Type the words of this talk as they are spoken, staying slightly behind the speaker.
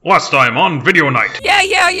Last time on Video Night.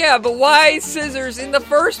 Yeah, but why scissors in the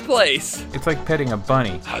first place? It's like petting a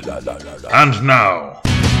bunny. And now.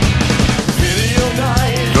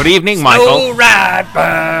 Good evening, Michael. All right,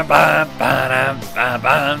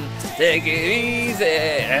 take it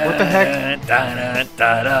easy. What the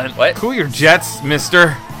heck? What? Cool your jets,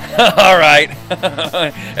 mister. All right.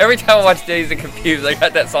 Every time I watch Dazed and Confused, I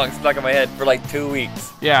got that song stuck in my head for like 2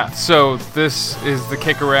 weeks. Yeah, so this is the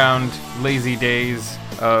kick around lazy days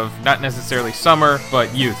of not necessarily summer,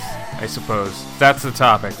 but youth, I suppose. That's the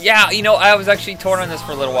topic. Yeah, I was actually torn on this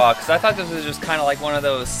for a little while because I thought this was just kind of like one of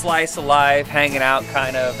those slice of life, hanging out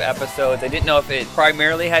kind of episodes. I didn't know if it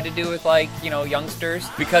primarily had to do with youngsters,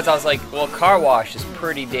 because I was like, well, Car Wash is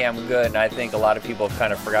pretty damn good, and I think a lot of people have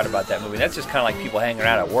kind of forgot about that movie. That's just kind of like people hanging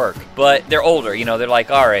out at work, but they're older, they're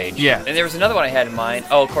like our age. Yeah. And there was another one I had in mind.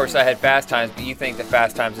 Oh, of course, I had Fast Times, but you think that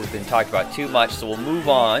Fast Times has been talked about too much, so we'll move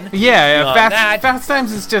on. Yeah, Fast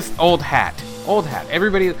Times is just old hat.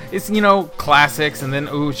 Everybody, it's classics, and then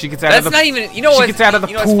she gets out of the. That's not even. She gets out of the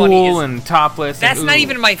pool and topless. That's not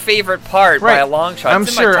even my favorite part by a long shot. I'm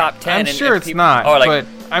it's sure. In my top 10. I'm sure it's not. But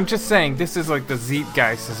I'm just saying, this is like the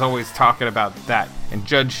Zeitgeist is always talking about that, and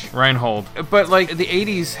Judge Reinhold. But like the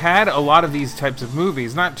 '80s had a lot of these types of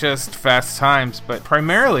movies, not just Fast Times, but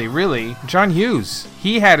primarily, really, John Hughes.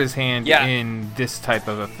 He had his hand in this type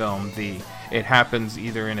of a film. It happens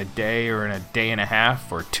either in a day or in a day and a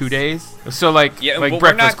half or 2 days. So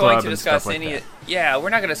Breakfast Club and stuff like that. Yeah, we're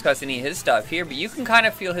not going to discuss any of his stuff here, but you can kind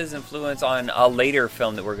of feel his influence on a later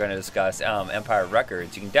film that we're going to discuss, Empire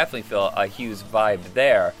Records. You can definitely feel a Hughes vibe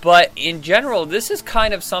there. But in general, this is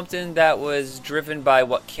kind of something that was driven by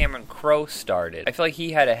what Cameron Crowe started. I feel like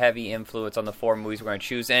he had a heavy influence on the 4 movies we're going to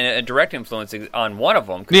choose, and a direct influence on one of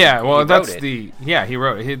them. Yeah, well, he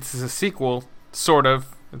wrote it. It's a sequel, sort of.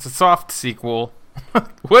 It's a soft sequel.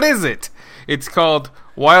 What is it? It's called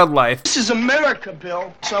Wildlife. This is America,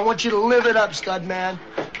 Bill, so I want you to live it up, stud man.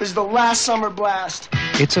 This is the last summer blast.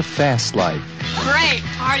 It's a fast life. Great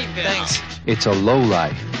party, Bill. Thanks. It's a low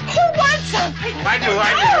life. Who wants something?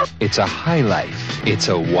 I do. It's a high life. It's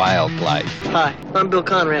a wild life. Hi, I'm Bill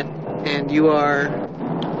Conrad, and you are...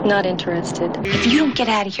 Not interested. If you don't get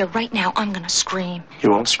out of here right now, I'm gonna scream.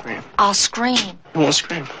 You won't scream. I'll scream. You won't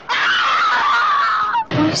scream.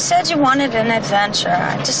 You said you wanted an adventure.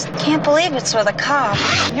 I just can't believe it's with a cop.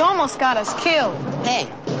 You almost got us killed. Hey,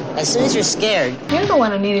 as soon as you're scared... You're the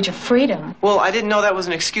one who needed your freedom. Well, I didn't know that was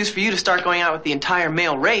an excuse for you to start going out with the entire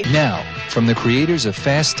male race. Now, from the creators of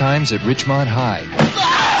Fast Times at Ridgemont High,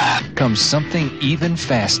 comes something even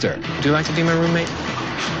faster. Do you like to be my roommate?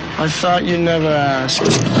 I thought you never asked.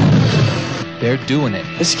 They're doing it.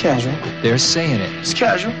 It's casual. They're saying it. It's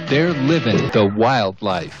casual. They're living the wild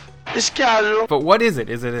life. It's casual. But what is it?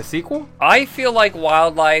 Is it a sequel? I feel like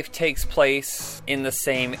Wildlife takes place in the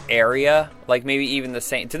same area, like maybe even the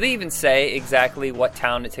same. Do they even say exactly what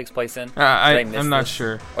town it takes place in? I'm not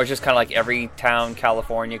sure. Or just kind of like every town,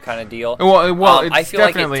 California kind of deal? Well, it's I feel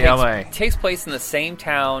definitely like LA. It takes place in the same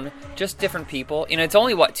town, just different people. It's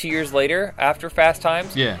only, 2 years later after Fast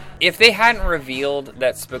Times? Yeah. If they hadn't revealed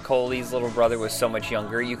that Spicoli's little brother was so much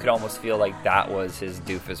younger, you could almost feel like that was his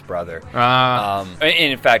doofus brother. And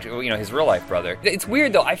in fact, his real life brother. It's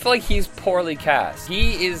weird though. I feel like he's poorly cast.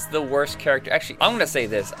 He is the worst character. Actually, I'm gonna say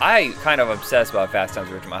this. I kind of obsess about Fast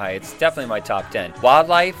Times at Ridgemont High. It's definitely my top 10.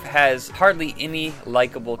 Wildlife has hardly any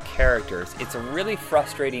likable characters. It's a really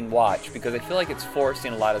frustrating watch because I feel like it's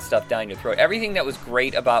forcing a lot of stuff down your throat. Everything that was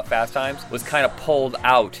great about Fast Times was kind of pulled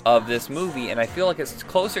out of this movie, and I feel like it's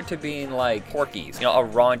closer to being like Porky's, a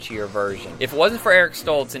raunchier version. If it wasn't for Eric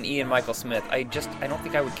Stoltz and Ian Michael Smith, I don't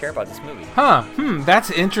think I would care about this movie.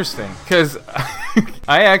 That's interesting. Because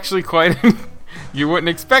I actually quite... You wouldn't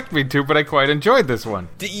expect me to, but I quite enjoyed this one.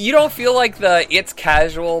 You don't feel like the it's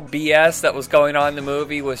casual BS that was going on in the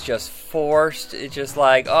movie was just forced? It's just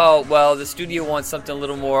like, oh, well, the studio wants something a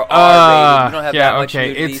little more R-rated. We don't have that much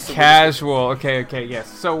nudity. It's casual. Okay, yes.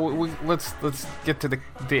 So let's get to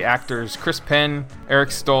the actors. Chris Penn, Eric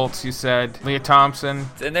Stoltz, you said, Leah Thompson.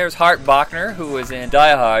 And there's Hart Bachner, who was in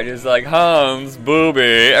Die Hard. He's like, Hans, booby.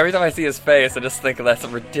 Every time I see his face, I just think that's a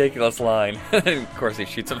ridiculous line. Of course, he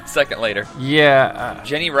shoots him a second later. Yeah.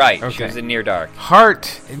 Jenny Wright. Okay. She was in Near Dark. Hart,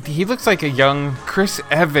 he looks like a young Chris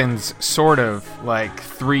Evans, sort of, like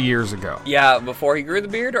 3 years ago. Yeah, before he grew the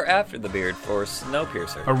beard or after the beard for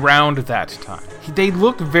Snowpiercer? Around that time. They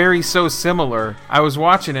look very so similar. I was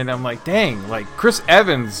watching it and I'm like, dang, like Chris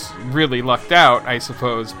Evans really lucked out, I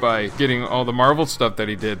suppose, by getting all the Marvel stuff that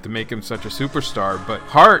he did to make him such a superstar. But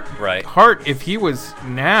Hart, if he was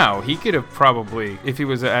now, he could have probably, if he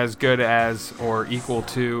was as good as or equal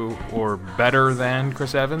to or better older than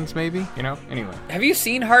Chris Evans, maybe, you know? Anyway. Have you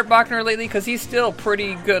seen Hart Bochner lately? Because he's still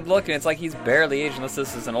pretty good looking. It's like he's barely aged unless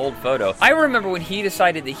this is an old photo. I remember when he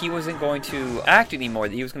decided that he wasn't going to act anymore,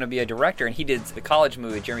 that he was going to be a director, and he did the college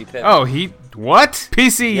movie with Jeremy Piven. Oh, what?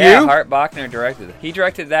 PCU? Yeah, Hart Bochner directed it. He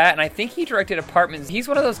directed that, and I think he directed Apartments. He's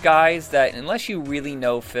one of those guys that unless you really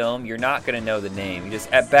know film, you're not going to know the name. You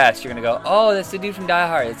just, at best, you're going to go, oh, that's the dude from Die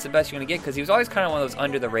Hard. It's the best you're going to get, because he was always kind of one of those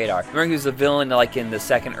under the radar. Remember, he was the villain like in the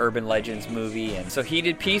second Urban Legends movie, and so he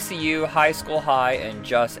did PCU, High School High, and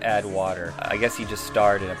Just Add Water. I guess he just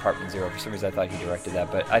starred in Apartment Zero. For some reason, I thought he directed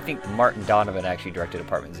that, but I think Martin Donovan actually directed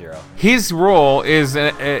Apartment Zero. His role is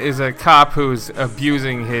a cop who's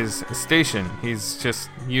abusing his station. He's just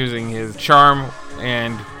using his charm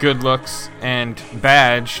and good looks and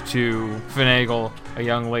badge to finagle a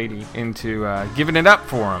young lady into giving it up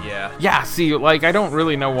for him. Yeah, see, like, I don't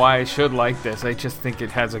really know why I should like this. I just think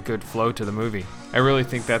it has a good flow to the movie. I really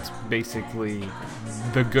think that's basically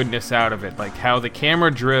the goodness out of it, like how the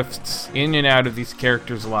camera drifts in and out of these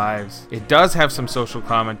characters' lives. It does have some social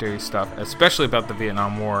commentary stuff, especially about the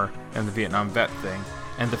Vietnam War and the Vietnam vet thing,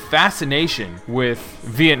 and the fascination with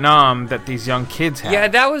Vietnam that these young kids have. Yeah,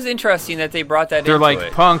 that was interesting that they brought that They're into like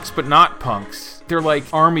it. punks, but not punks. They're like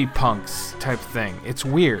army punks type thing. It's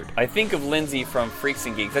weird. I think of Lindsay from Freaks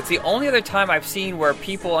and Geeks. That's the only other time I've seen where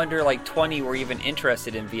people under like 20 were even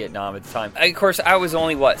interested in Vietnam at the time. Of course, I was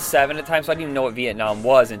only, 7 at the time, so I didn't even know what Vietnam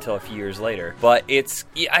was until a few years later. But it's...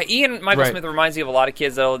 Ian Michael Smith reminds me of a lot of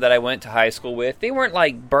kids, though, that I went to high school with. They weren't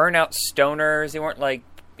like burnout stoners. They weren't like,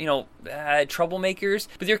 troublemakers,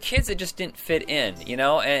 but they're kids that just didn't fit in,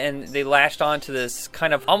 and they latched on to this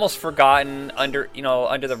kind of almost forgotten under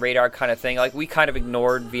the radar kind of thing. Like, we kind of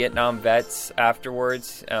ignored Vietnam vets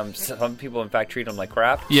afterwards. Some people, in fact, treat them like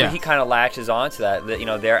crap. Yeah. So he kind of latches on to that,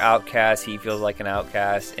 they're outcasts. He feels like an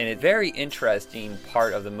outcast. And a very interesting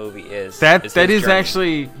part of the movie is that is journey.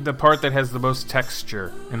 actually the part that has the most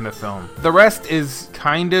texture in the film. The rest is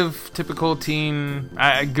kind of typical teen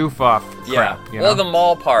goof off crap. Yeah. Well, the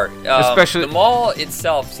mall part. Especially the mall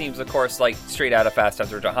itself seems, of course, like straight out of Fast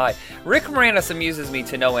Times at Ridgemont High. Rick Moranis amuses me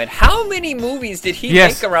to no end. How many movies did he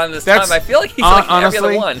make around this time? I feel like he's like honestly, every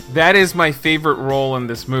other one. That is my favorite role in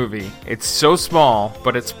this movie. It's so small,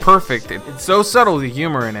 but it's perfect. It's so subtle, the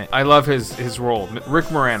humor in it. I love his role. Rick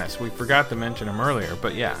Moranis. We forgot to mention him earlier,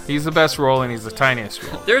 but yeah, he's the best role and he's the tiniest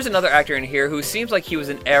role. There's another actor in here who seems like he was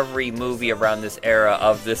in every movie around this era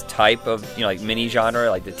of this type of, like mini genre,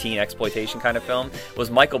 like the teen exploitation kind of film, was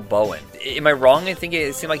Michael Bowen. Am I wrong in thinking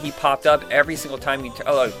it seemed like he popped up every single time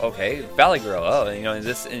okay, Valley Girl,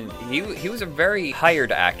 and he was a very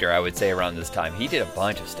hired actor, I would say, around this time. He did a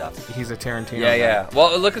bunch of stuff. He's a Tarantino Yeah.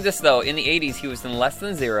 Well, look at this, though. In the 80s, he was in Less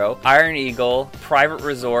Than Zero, Iron Eagle, Private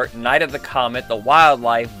Resort, Night of the Comet, The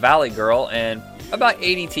Wildlife, Valley Girl, and about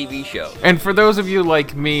 80 TV shows. And for those of you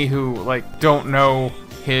like me who don't know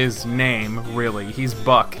his name, really, he's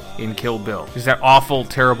Buck in Kill Bill. He's that awful,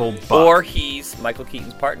 terrible Buck. Or he's Michael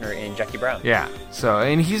Keaton's partner in Jackie Brown. Yeah. So,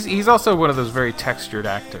 and he's also one of those very textured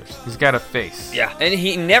actors. He's got a face. Yeah. And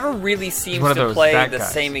he never really seems to play the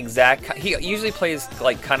same exact... He usually plays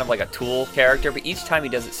kind of like a Tool character, but each time he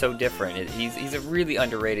does it so different. He's a really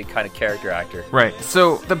underrated kind of character actor. Right.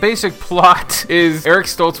 So the basic plot is Eric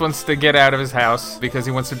Stoltz wants to get out of his house because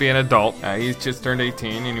he wants to be an adult. He's just turned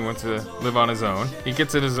 18 and he wants to live on his own. He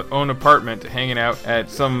gets in his own apartment hanging out at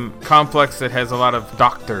some complex that has a lot of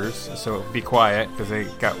doctors, so be quiet because they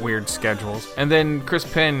got weird schedules. And then Chris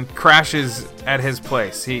Penn crashes at his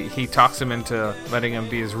place. He talks him into letting him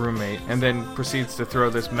be his roommate and then proceeds to throw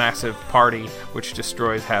this massive party which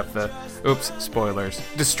destroys half the... Oops, spoilers.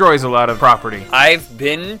 Destroys a lot of property. I've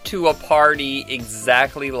been to a party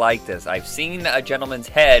exactly like this. I've seen a gentleman's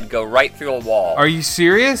head go right through a wall. Are you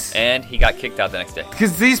serious? And he got kicked out the next day.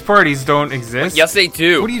 Because these parties don't exist? Yes, they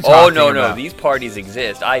do. What are you talking about? No. These parties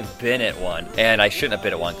exist. I've been at one. And I shouldn't have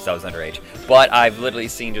been at one because I was underage. But I've literally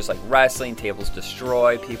seen just like wrestling, tables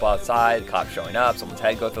destroyed, people outside, cops showing up, someone's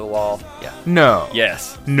head go through the wall. Yeah. No.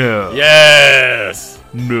 Yes. No. Yes.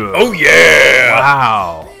 No. Oh, yeah.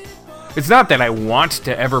 Wow. It's not that I want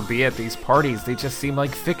to ever be at these parties. They just seem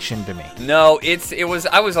like fiction to me. No,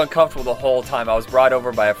 I was uncomfortable the whole time. I was brought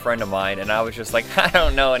over by a friend of mine, and I was just like, I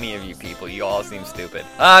don't know any of you people. You all seem stupid.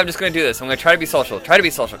 I'm just going to do this. I'm going to try to be social.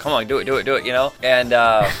 Come on, do it, And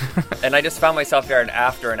and I just found myself there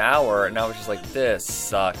after an hour, and I was just like, this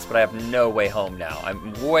sucks, but I have no way home now.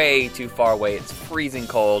 I'm way too far away. It's freezing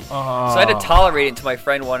cold. So I had to tolerate it until my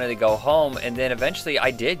friend wanted to go home, and then eventually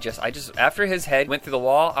I just after his head went through the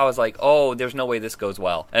wall, I was like, oh, there's no way this goes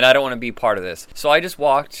well, and I don't want to be part of this. So I just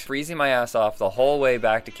walked, freezing my ass off the whole way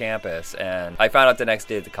back to campus, and I found out the next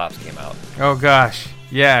day the cops came out. Oh gosh.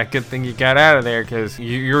 Yeah, good thing you got out of there, because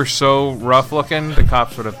you're so rough looking, the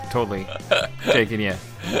cops would have totally taken you.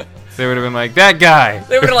 They would have been like, that guy.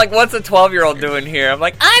 They would have like, what's a 12-year-old doing here? I'm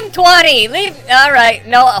like, I'm 20. Leave. All right.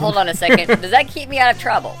 No, hold on a second. Does that keep me out of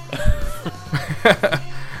trouble?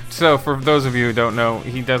 So, for those of you who don't know,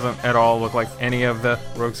 he doesn't at all look like any of the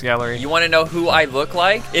Rogues Gallery. You want to know who I look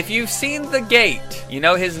like? If you've seen The Gate, you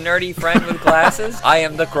know his nerdy friend with glasses? I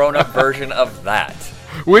am the grown-up version of that.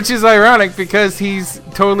 Which is ironic because he's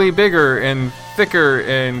totally bigger and thicker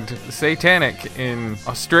and satanic in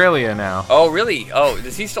Australia now. Oh, really? Oh,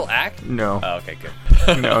 does he still act? No. Oh, okay, good.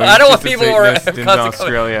 No, I don't want he's people just who a are Satanist in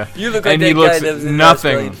Australia. You look like and that he guy looks that was in the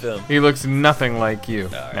nothing. Australian film. He looks nothing like you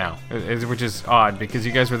right. now, which is odd because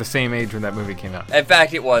you guys were the same age when that movie came out. In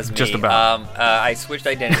fact, it was me. Just about. I switched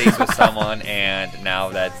identities with someone, and now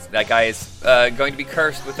that guy is going to be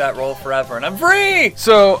cursed with that role forever, and I'm free!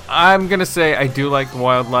 So, I'm going to say I do like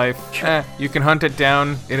wildlife. You can hunt it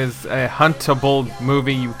down. It is a huntable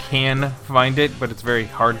movie. You can find it, but it's very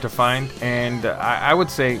hard to find. And I would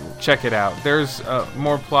say check it out. There's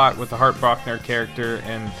more plot with the Hart Bochner character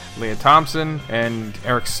and Leah Thompson and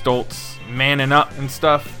Eric Stoltz manning up and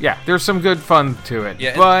stuff. Yeah, there's some good fun to it.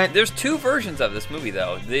 Yeah, but there's two versions of this movie,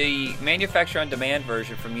 though. The manufacturer-on-demand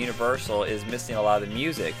version from Universal is missing a lot of the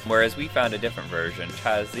music, whereas we found a different version which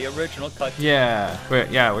has the original cut. Yeah, which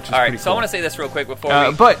is all right, pretty so cool. I want to say this real quick before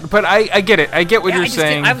we... But I get it. I get what you're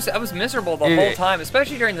saying. I was miserable the whole time,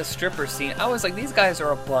 especially during the stripper scene. I was like, these guys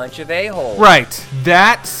are a bunch of a-holes. Right.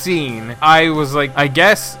 That scene, I was like, I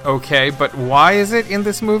guess, okay, but why is it in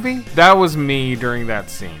this movie? That was me during that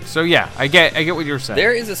scene. So yeah, I get what you're saying.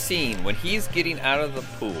 There is a scene when he's getting out of the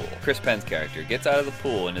pool. Chris Penn's character gets out of the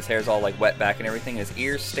pool and his hair's all like wet back and everything. His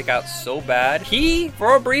ears stick out so bad. He,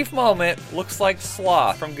 for a brief moment, looks like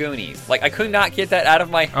Sloth from Goonies. Like, I could not get that out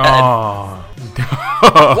of my head. Oh.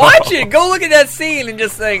 Watch it. Go look at that scene and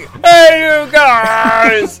just think, hey, you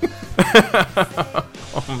guys.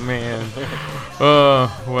 Oh, man.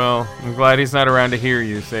 Well, I'm glad he's not around to hear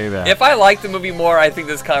you say that. If I liked the movie more, I think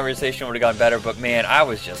this conversation would have gone better. But, man, I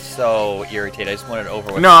was just so irritated. I just wanted it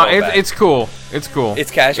over with. No, so bad. It's cool. It's cool.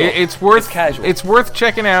 It's casual. It's casual. It's worth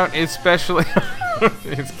checking out, especially...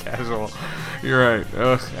 It's casual. You're right.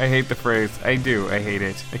 Ugh, I hate the phrase. I do. I hate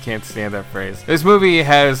it. I can't stand that phrase. This movie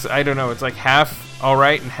has, I don't know, it's like half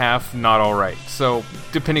alright and half not alright. So,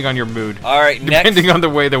 depending on your mood. Alright, depending on the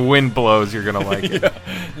way the wind blows, you're going to like it.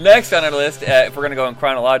 Next on our list, if we're going to go in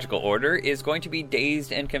chronological order, is going to be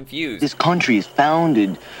Dazed and Confused. This country is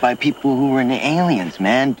founded by people who were in the aliens,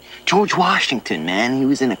 man. George Washington, man, he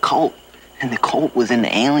was in a cult. And the cult was in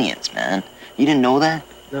the aliens, man. You didn't know that?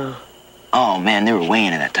 No. Oh, man, they were way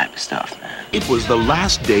into that type of stuff, man. It was the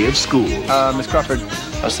last day of school. Miss Crawford,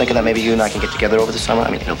 I was thinking that maybe you and I can get together over the summer.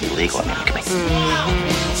 I mean, it'll be legal. I mean, we can make...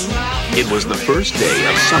 It was the first day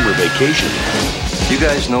of summer vacation. You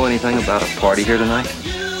guys know anything about a party here tonight?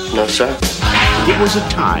 No, sir. It was a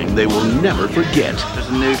time they will never forget. There's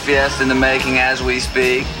a new fiesta in the making as we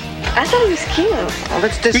speak. I thought he was cute. Oh,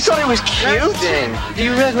 that's this. You thought he was cute? Do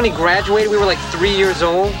you realize when he graduated, we were like 3 years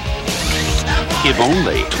old? If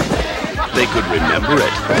only they could remember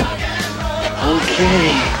it.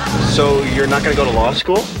 Okay. So you're not going to go to law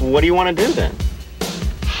school? What do you want to do then?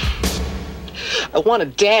 I want to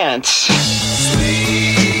dance.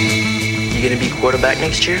 You gonna be quarterback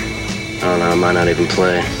next year? Oh, no, I might not even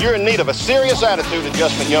play. You're in need of a serious attitude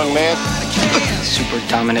adjustment, young man. Super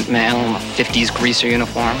dominant male in a 50s greaser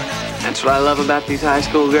uniform. That's what I love about these high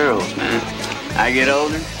school girls, man. I get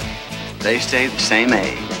older, they stay the same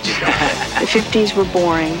age. The 50s were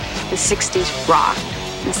boring. The 60s rocked.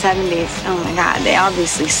 The 70s, oh my God, they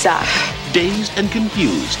obviously suck. Dazed and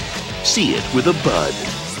Confused. See it with a bud.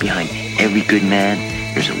 Behind every good man,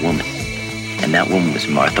 there's a woman. And that woman was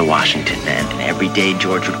Martha Washington, man. And every day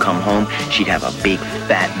George would come home, she'd have a big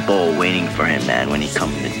fat bowl waiting for him, man, when he'd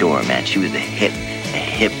come in the door, man. She was a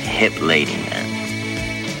hip lady,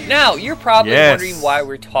 man. Now, you're probably wondering why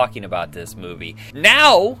we're talking about this movie.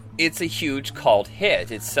 Now, it's a huge cult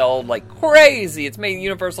hit. It sold like crazy. It's made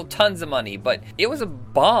Universal tons of money, but it was a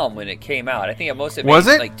bomb when it came out. I think most of it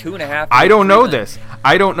made like 2.5. I don't know this.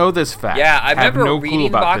 I don't know this fact. Yeah, I remember no reading the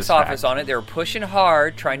about box this office fact. on it. They were pushing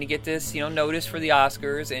hard, trying to get this, notice for the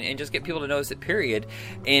Oscars and just get people to notice it, period.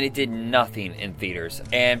 And it did nothing in theaters.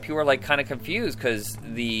 And people were like kind of confused because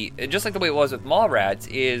just like the way it was with Mallrats,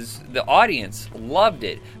 is the audience loved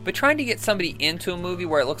it. But trying to get somebody into a movie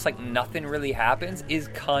where it looks like nothing really happens is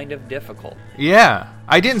kind of difficult. Yeah,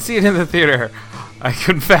 I didn't see it in the theater, I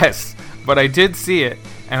confess, but I did see it,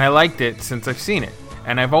 and I liked it since I've seen it,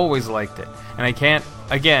 and I've always liked it, and I can't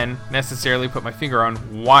again, necessarily put my finger on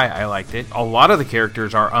why I liked it. A lot of the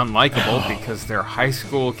characters are unlikable because they're high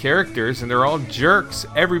school characters and they're all jerks.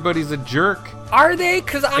 Everybody's a jerk. Are they?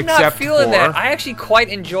 Because I'm not feeling that. I actually quite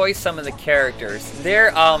enjoy some of the characters. There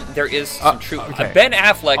is some true. Okay. Ben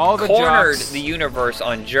Affleck cornered jocks. the universe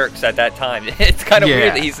on jerks at that time. It's kind of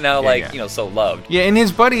weird that he's now so loved. Yeah, and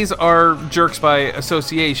his buddies are jerks by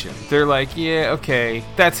association. They're like, yeah, okay,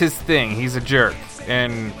 that's his thing. He's a jerk,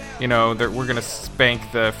 and we're gonna spank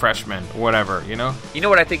the freshman, whatever. You know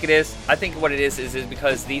what I think it is? I think what it is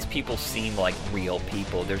because these people seem like real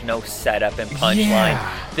people. There's no setup and punchline.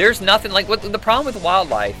 Yeah. There's nothing like what the problem with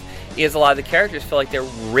Wildlife is. A lot of the characters feel like they're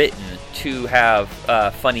written to have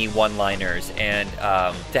funny one-liners and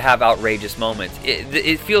to have outrageous moments.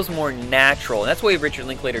 It feels more natural, and that's the way Richard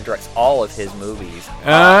Linklater directs all of his movies.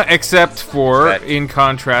 Except for, in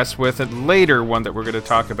contrast with a later one that we're going to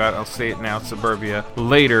talk about, I'll say it now, Suburbia.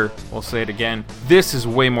 Later, we'll say it again. This is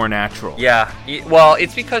way more natural. Yeah, well,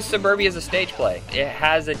 it's because Suburbia is a stage play. It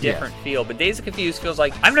has a different feel, but Dazed and Confused feels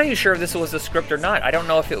like, I'm not even sure if this was a script or not. I don't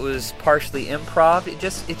know if it was partially improv. It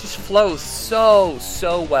just flows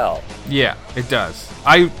so well. Yeah, it does.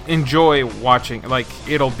 I enjoy watching,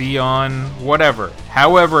 it'll be on whatever.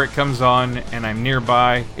 However it comes on and I'm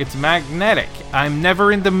nearby, it's magnetic. I'm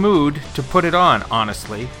never in the mood to put it on,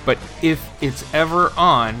 honestly. But if it's ever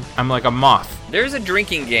on, I'm like a moth. There's a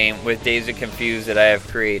drinking game with Dazed and Confused that I have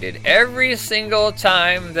created. Every single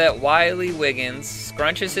time that Wiley Wiggins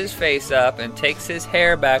scrunches his face up and takes his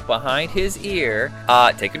hair back behind his ear,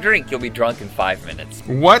 take a drink. You'll be drunk in 5 minutes.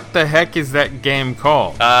 What the heck is that game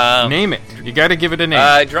called? Name it. You gotta give it a name.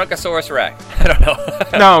 Drunkosaurus Rex. I don't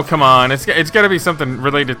know. No, come on. It's gotta be something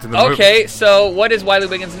related to the movie. Okay, so what is Wiley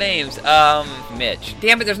Wiggins' names? Mitch.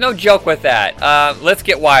 Damn it, there's no joke with that. Let's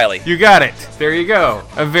get Wiley. You got it. There you go.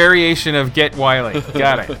 A variation of Get Wiley.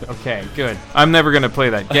 Got it. Okay, good. I'm never gonna play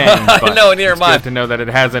that game, but no, neither am I. It's good to know that it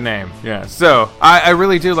has a name. Yeah. So I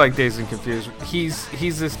really do like Dazed and Confused.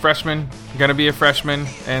 He's this freshman, gonna be a freshman,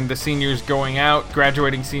 and the seniors going out,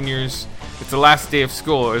 graduating seniors. It's the last day of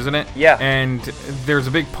school, isn't it? Yeah. And there's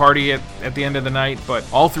a big party at the end of the night, but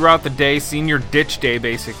all throughout the day, senior ditch day,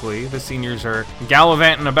 basically, the seniors are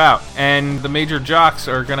gallivanting about, and the major jocks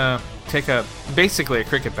are gonna take basically a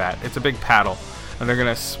cricket bat. It's a big paddle, and they're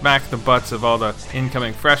gonna smack the butts of all the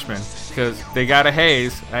incoming freshmen because they got a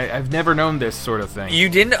haze. I've never known this sort of thing. You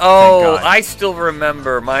didn't? Oh, I still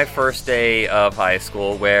remember my first day of high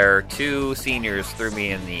school where 2 seniors threw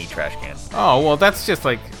me in the trash can. Oh, well, that's just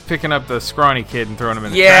like picking up the scrawny kid and throwing him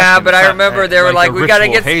in the trash can. Yeah, but I not, remember they were like, we gotta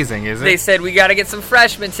get hazing, is it? They said we gotta get some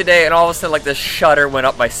freshmen today, and all of a sudden, like, the shudder went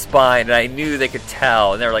up my spine, and I knew they could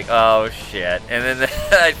tell, and they were like, oh shit, and then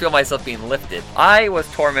I feel myself being lifted. I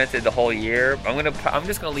was tormented the whole year. I'm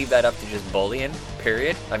just gonna leave that up to just bullying.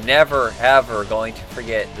 Period. I'm never ever going to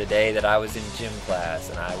forget the day that I was in gym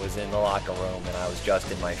class and I was in the locker room and I was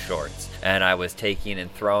just in my shorts and I was taken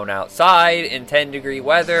and thrown outside in 10-degree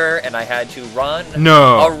weather and I had to run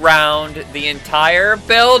around the entire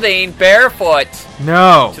building barefoot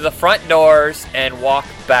to the front doors and walk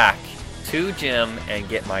back to gym and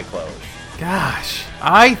get my clothes. Gosh,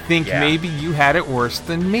 I think maybe you had it worse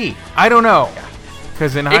than me. I don't know.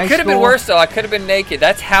 Because in high school, it could have been worse though. I could have been naked.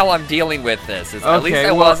 That's how I'm dealing with this. At least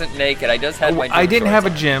I wasn't naked. I just had my gym I didn't have a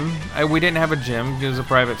on. gym. We didn't have a gym. It was a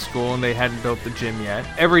private school, and they hadn't built the gym yet.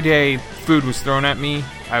 Every day, food was thrown at me.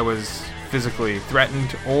 I was physically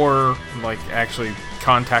threatened, or actually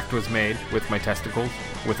contact was made with my testicles,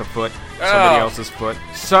 with a foot, somebody else's foot.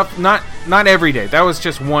 So, not every day. That was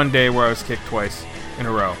just one day where I was kicked twice in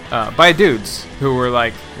a row by dudes who were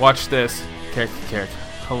like, "Watch this, kick."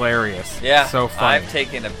 Hilarious. Yeah, so funny. I've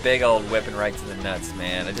taken a big old whipping right to the nuts,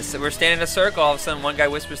 man. We're standing in a circle. All of a sudden, one guy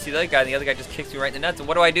whispers to the other guy, and the other guy just kicks me right in the nuts. And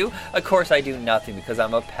what do? Of course, I do nothing because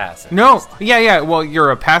I'm a pacifist. No, yeah. Well,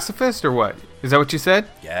 you're a pacifist or what? Is that what you said?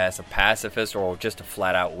 Yes, a pacifist or just a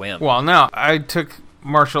flat-out wimp. Well, no, I took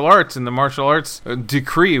martial arts, and the martial arts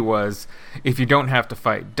decree was, if you don't have to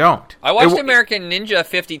fight, don't. I watched American Ninja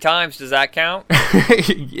 50 times. Does that count?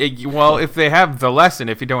 Well, if they have the lesson,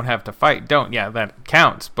 if you don't have to fight, don't. Yeah, that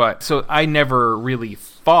counts. But so I never really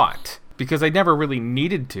fought because I never really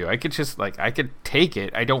needed to. I could just I could take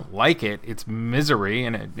it. I don't like it. It's misery,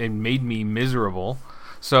 and it made me miserable.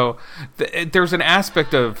 So there's an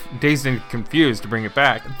aspect of Dazed and Confused, to bring it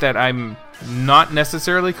back, that I'm not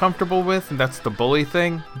necessarily comfortable with, and that's the bully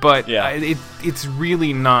thing. But it's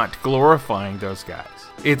really not glorifying those guys.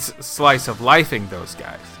 It's slice of lifing those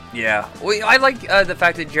guys. Yeah. Well, I like the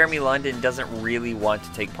fact that Jeremy London doesn't really want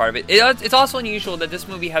to take part of it. It's also unusual that this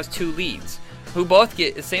movie has 2 leads. who both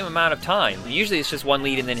get the same amount of time. Usually it's just one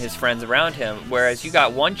lead and then his friends around him, whereas you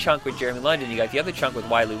got one chunk with Jeremy London, you got the other chunk with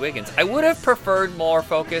Wiley Wiggins. I would have preferred more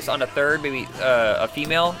focus on a third, maybe a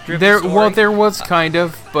female-driven story. Well, there was kind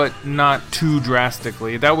of, but not too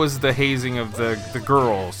drastically. That was the hazing of the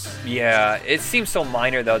girls. Yeah, it seems so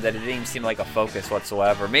minor, though, that it didn't even seem like a focus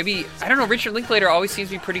whatsoever. Maybe, I don't know, Richard Linklater always seems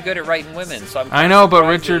to be pretty good at writing women, so I know,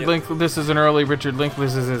 but this is an early Richard Linklater,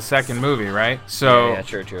 this is his second movie, right? So, yeah,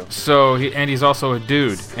 true. So, he's also a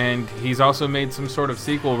dude, and he's also made some sort of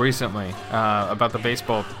sequel recently about the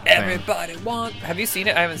baseball thing. Everybody wants... Have you seen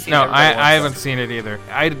it? I haven't seen it. No, I haven't seen it either.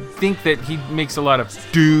 I think that he makes a lot of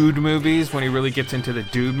dude movies when he really gets into the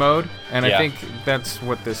dude mode, and I think that's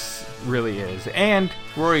what this really is. And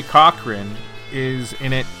Rory Cochrane is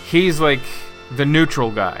in it. He's like the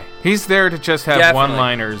neutral guy. He's there to just have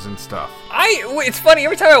one-liners and stuff. It's funny,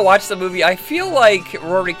 every time I watch the movie, I feel like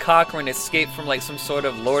Rory Cochrane escaped from like some sort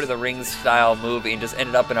of Lord of the Rings style movie and just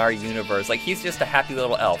ended up in our universe. Like, he's just a happy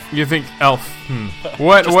little elf. You think elf?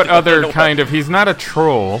 What other kind of... He's not a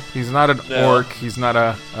troll. He's not an orc. He's not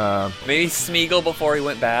a... Maybe Smeagol before he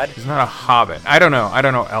went bad. He's not a hobbit. I don't know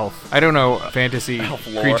elf. I don't know fantasy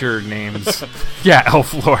creature names. Yeah,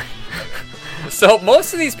 elf lore. So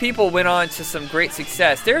most of these people went on to some great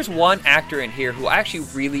success. There's one actor in here who I actually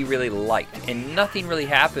really, really liked, and nothing really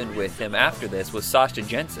happened with him after this, was Sasha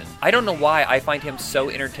Jensen. I don't know why I find him so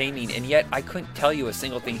entertaining, and yet I couldn't tell you a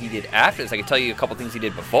single thing he did after this. I could tell you a couple things he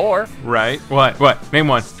did before. Right. What? Name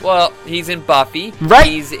one. Well, he's in Buffy. Right.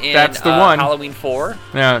 He's in That's the one. Halloween 4.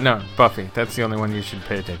 No, Buffy. That's the only one you should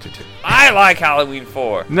pay attention to. I like Halloween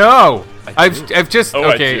 4. No. I've just...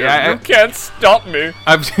 okay. You can't stop me.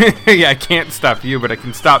 I can't stop you, but I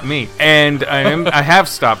can stop me. And I have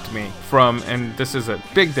stopped me from, and this is a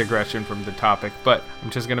big digression from the topic, but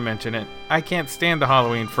I'm just going to mention it. I can't stand the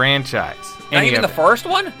Halloween franchise. Not even the first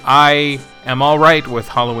one? I am all right with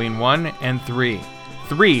Halloween 1 and 3.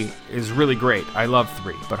 3 is really great. I love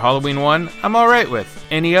 3. But Halloween 1, I'm all right with.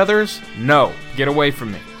 Any others? No. Get away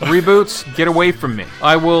from me. Reboots? Get away from me.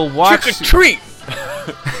 I will watch... Trick or treat!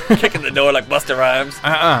 Kicking the door like Busta Rhymes.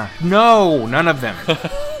 No, none of them.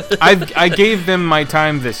 I gave them my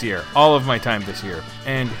time this year, all of my time this year,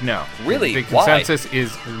 and no. Really? The consensus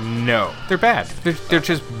is no. They're bad. They're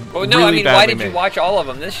just really why did you watch all of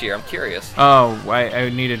them this year? I'm curious. Oh, I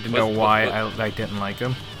needed to know why I didn't like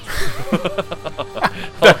them.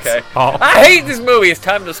 Okay. I hate this movie. It's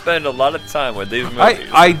time to spend a lot of time with these movies.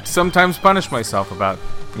 I sometimes punish myself about,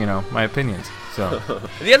 my opinions. So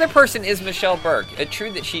the other person is Michelle Burke. It's true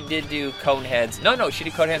that she did do Coneheads. No, she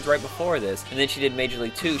did Coneheads right before this, and then she did Major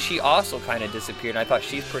League 2. She also kind of disappeared, and I thought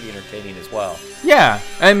she's pretty entertaining as well. Yeah,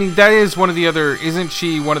 I mean, that is one of the other... Isn't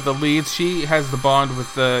she one of the leads? She has the bond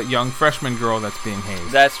with the young freshman girl that's being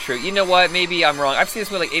hazed. That's true. You know what? Maybe I'm wrong. I've seen this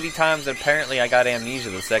movie like 80 times, and apparently I got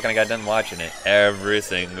amnesia the second I got done watching it. Every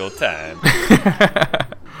single time.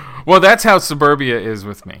 Well, that's how Suburbia is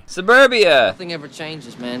with me. Suburbia! Nothing ever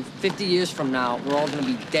changes, man. 50 years from now, we're all gonna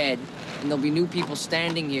be dead, and there'll be new people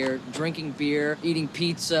standing here, drinking beer, eating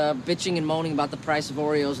pizza, bitching and moaning about the price of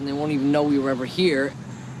Oreos, and they won't even know we were ever here.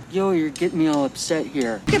 Yo, you're getting me all upset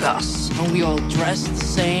here. Look at us. Are we all dressed the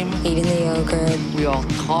same? Eating the yogurt. We all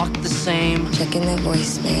talk the same. Checking the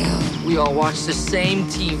voicemail. We all watch the same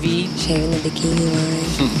TV. Shaving the bikini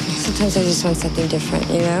line. Sometimes I just want something different,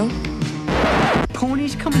 you know?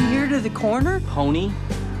 Pony's coming here to the corner? Pony?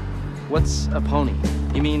 What's a pony?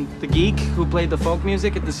 You mean the geek who played the folk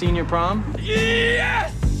music at the senior prom?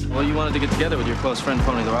 Yes! Well, you wanted to get together with your close friend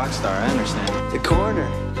Pony the Rockstar, I understand. The corner.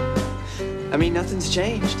 I mean, nothing's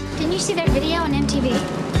changed. Didn't you see that video on MTV?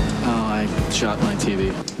 Oh, I shot my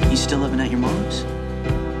TV. You still living at your mom's?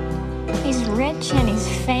 He's rich and he's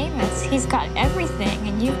famous. He's got everything,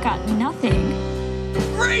 and you've got nothing.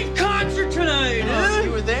 Great concert tonight! Oh,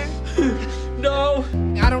 you were there? No.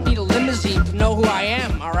 I don't need a limousine to know who I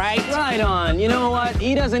am, all right? Right on. You know what?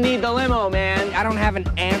 He doesn't need the limo, man. I don't have an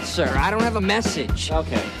answer. I don't have a message.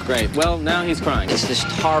 Okay, great. Well, now he's crying. It's this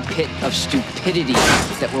tar pit of stupidity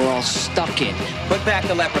that we're all stuck in. Put back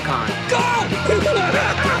the leprechaun. Go!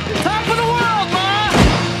 Top of the world, Ma!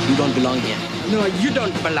 You don't belong here. No, you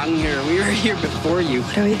don't belong here. We were here before you.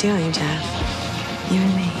 What are we doing, Jeff? You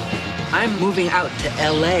and me. I'm moving out to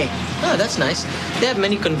L.A. Oh, that's nice. They have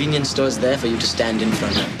many convenience stores there for you to stand in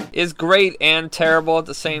front of. Is great and terrible at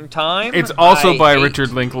the same time. It's also by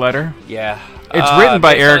Richard Linklater. Yeah. It's written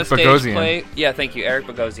by Eric Bogosian. Yeah, thank you, Eric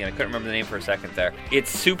Bogosian. I couldn't remember the name for a second there. It's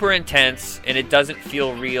super intense, and it doesn't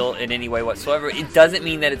feel real in any way whatsoever. It doesn't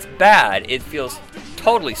mean that it's bad. It feels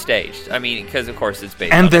totally staged. I mean, because of course it's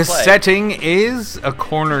based and on the the play. setting is a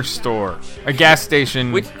corner store, a gas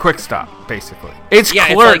station, quick stop, basically. It's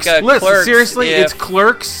Clerks. It's like Listen, Clerks seriously, it's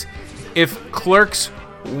Clerks. If Clerks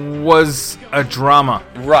was a drama,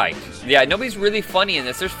 right? Yeah, nobody's really funny in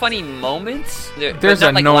this. There's funny moments. There's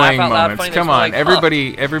not, annoying laugh out loud moments. funny. Come There's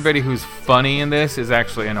on, everybody who's funny in this is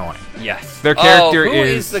actually annoying. Yes. Their character who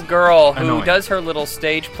is the girl who annoying. does her little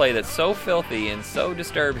stage play that's so filthy and so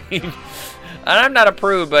disturbing? And I'm not a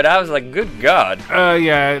prude, but I was like, good God.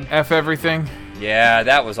 Yeah, F everything. Yeah,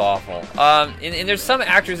 that was awful. And there's some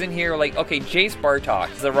actors in here, like, okay, Jace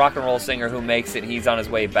Bartok is a rock and roll singer who makes it, and he's on his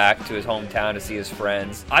way back to his hometown to see his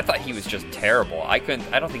friends. I thought he was just terrible. I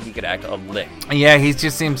don't think he could act a lick. Yeah, he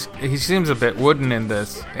seems a bit wooden in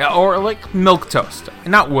this. Yeah, or like milquetoast.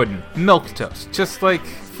 Not wooden, milquetoast. Just like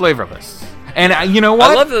flavorless. And you know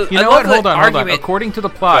what? Hold on. According to the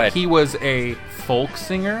plot, he was a folk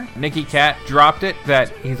singer. Nicky Cat dropped it that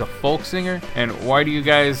he's a folk singer. And why do you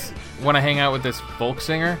guys want to hang out with this folk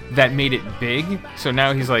singer? That made it big. So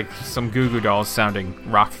now he's like some Goo Goo Dolls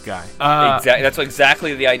sounding rock guy. Exactly. That's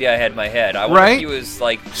exactly the idea I had in my head. I wonder if he was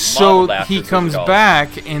like so modeled after he Goo Goo comes Dolls.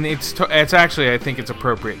 back, and it's actually, I think it's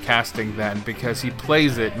appropriate casting then, because he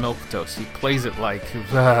plays it milquetoast. He plays it like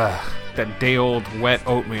that day-old wet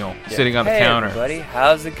oatmeal sitting on the counter. Hey, everybody,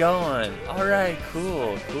 how's it going? All right,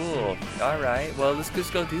 cool. All right, well, let's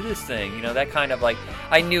just go do this thing. You know, that kind of like,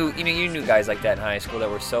 you knew guys like that in high school that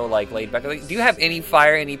were so like laid back. Like, do you have any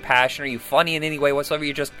fire, any passion? Are you funny in any way whatsoever?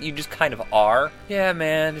 You just kind of are. Yeah,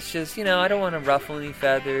 man, it's just, I don't want to ruffle any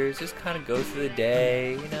feathers. Just kind of go through the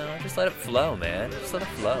day. Just let it flow, man. Just let it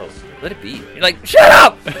flow. Let it be. You're like, shut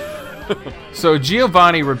up. So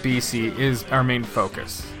Giovanni Ribisi is our main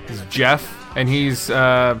focus. He's Jeff, and he's,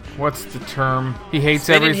 what's the term? He hates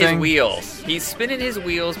everything. Spinning his wheels. He's spinning his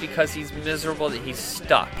wheels because he's miserable that he's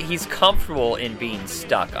stuck. He's comfortable in being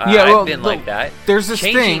stuck. I've been like that. There's this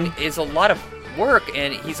Changing thing. is a lot of work,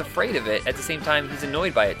 and he's afraid of it. At the same time, he's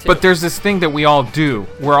annoyed by it, too. But there's this thing that we all do.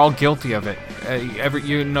 We're all guilty of it.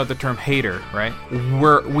 You know the term hater, right?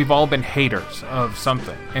 We've all been haters of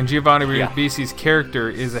something. And Giovanni Ribisi's character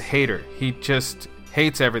is a hater. He just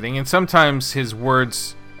hates everything. And sometimes his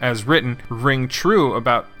words, as written, ring true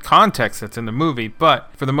about context that's in the movie, but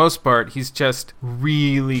for the most part, he's just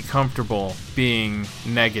really comfortable being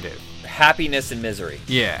negative. Happiness and misery.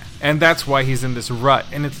 Yeah, and that's why he's in this rut,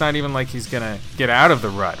 and it's not even like he's gonna get out of the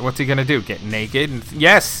rut. What's he gonna do, get naked? And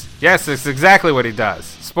yes, that's exactly what he does.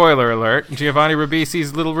 Spoiler alert, Giovanni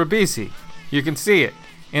Ribisi's Little Ribisi. You can see it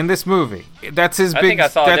in this movie. That's his big... I think I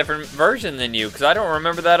saw a different version than you, because I don't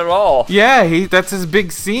remember that at all. Yeah, that's his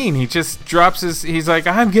big scene. He just drops he's like,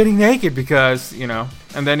 I'm getting naked because,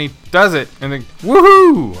 and then he does it, and then,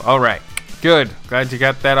 woohoo! All right, good. Glad you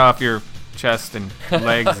got that off your chest and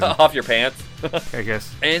legs. And off your pants. I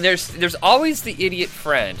guess. And there's always the idiot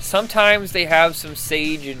friend. Sometimes they have some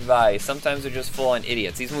sage advice. Sometimes they're just full-on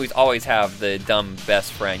idiots. These movies always have the dumb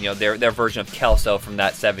best friend. Their version of Kelso from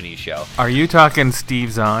that 70s show. Are you talking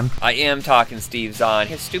Steve Zahn? I am talking Steve Zahn.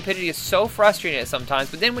 His stupidity is so frustrating at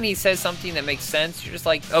sometimes, but then when he says something that makes sense, you're just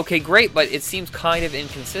like, okay, great, but it seems kind of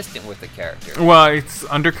inconsistent with the character. Well, it's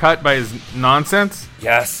undercut by his nonsense.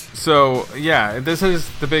 Yes. So, yeah, this is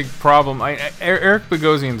the big problem. Eric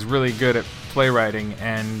Bogosian's really good at playwriting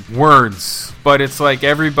and words, but it's like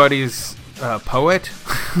everybody's poet.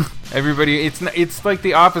 It's like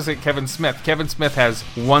the opposite Kevin Smith. Kevin Smith has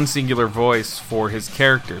one singular voice for his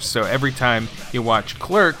characters, so every time you watch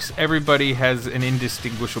Clerks, everybody has an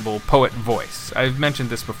indistinguishable poet voice. I've mentioned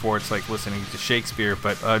this before, it's like listening to Shakespeare,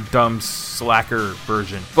 but a dumb slacker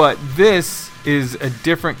version. But this is a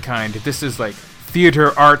different kind. This is like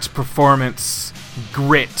theater arts performance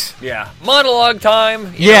grit. Yeah. Monologue time.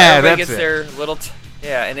 Everybody gets their little...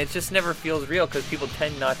 and it just never feels real because people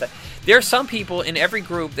tend not to... There are some people in every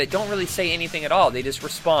group that don't really say anything at all. They just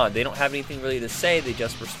respond. They don't have anything really to say. They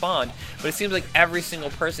just respond. But it seems like every single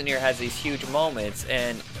person here has these huge moments,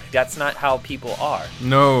 and that's not how people are.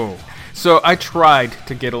 No. So I tried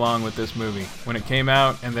to get along with this movie when it came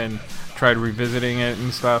out, and then tried revisiting it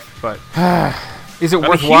and stuff, but... Is it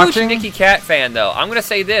worth watching? I'm a huge Nicky Cat fan, though. I'm going to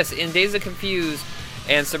say this. In Days of Confused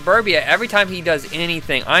and Suburbia, every time he does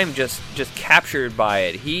anything, I'm just captured by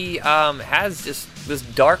it. He has just this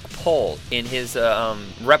dark pole in his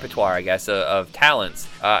repertoire, I guess, of talents.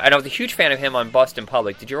 And I was a huge fan of him on Boston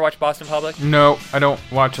Public. Did you ever watch Boston Public? No, I don't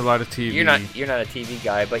watch a lot of TV. You're not a TV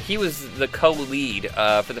guy, but he was the co-lead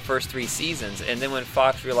for the first 3 seasons. And then when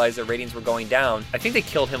Fox realized the ratings were going down, I think they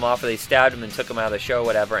killed him off, or they stabbed him and took him out of the show, or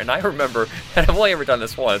whatever. And I remember, and I've only ever done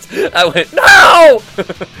this once, I went, no! I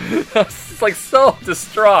was like so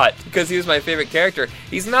distraught because he was my favorite character.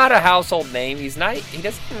 He's not a household name. He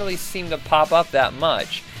doesn't really seem to pop up that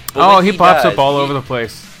much. But he pops up all over the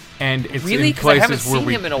place. And it's really, in places I haven't where seen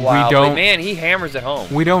him in a while. We don't, but man, he hammers at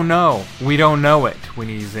home. We don't know it when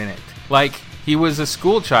he's in it. Like, he was a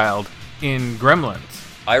school child in Gremlins.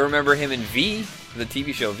 I remember him in V, the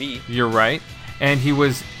TV show V. You're right. And he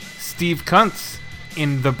was Steve Kuntz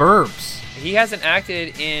in The Burbs. He hasn't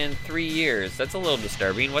acted in 3 years. That's a little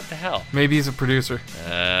disturbing. What the hell? Maybe he's a producer.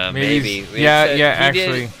 Maybe.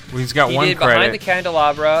 Actually, he's got one credit. He did Behind the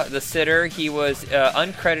Candelabra, The Sitter. He was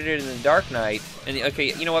uncredited in The Dark Knight. And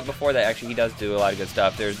okay, you know what? Before that, actually, he does do a lot of good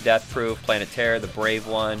stuff. There's Death Proof, Planet Terror, The Brave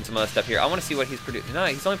One, some other stuff here. I want to see what he's produced. No,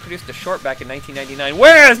 he's only produced a short back in 1999.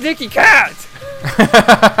 Where's Nicky Katt?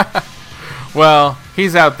 Well,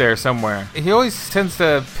 he's out there somewhere. He always tends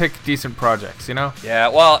to pick decent projects, you know? Yeah,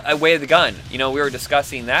 well, Way of the Gun. You know, we were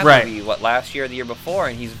discussing that movie, last year or the year before,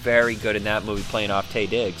 and he's very good in that movie playing off Taye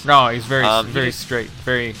Diggs. No, he's very straight,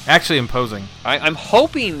 very actually imposing. I'm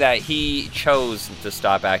hoping that he chose to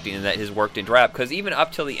stop acting and that his work didn't drop, because even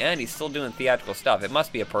up till the end, he's still doing theatrical stuff. It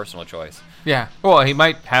must be a personal choice. Yeah, well, he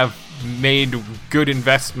might have made good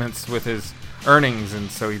investments with his earnings,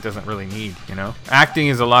 and so he doesn't really need, you know? Acting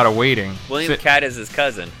is a lot of waiting. William Katt is his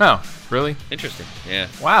cousin. Oh, really? Interesting. Yeah.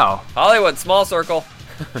 Wow. Hollywood, small circle.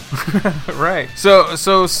 Right.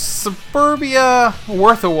 So Suburbia,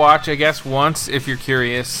 worth a watch, I guess, once if you're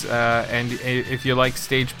curious, and if you like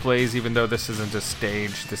stage plays, even though this isn't a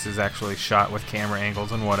stage, this is actually shot with camera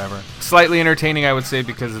angles and whatever. Slightly entertaining, I would say,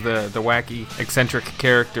 because of the wacky, eccentric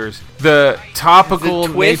characters. The topical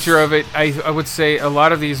nature of it, I would say a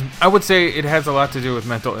lot of these, I would say it has a lot to do with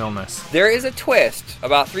mental illness. There is a twist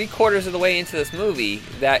about 3/4 of the way into this movie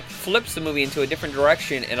that flips the movie into a different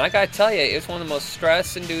direction, and I gotta tell you, it's one of the most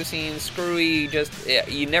stress-inducing, screwy, just,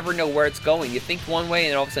 you never know where it's going. You think one way,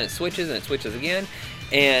 and then all of a sudden it switches, and it switches again.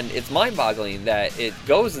 And it's mind-boggling that it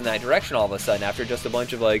goes in that direction all of a sudden after just a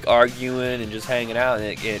bunch of like arguing and just hanging out,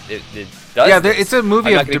 and it does. Yeah, it's a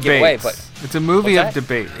movie of debates. It's a movie of that?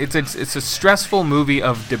 debate. It's a stressful movie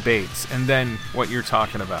of debates, and then what you're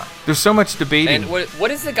talking about. There's so much debating. And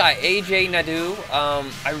what is the guy, AJ Nadeau?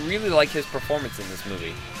 I really like his performance in this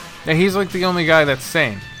movie. And he's like the only guy that's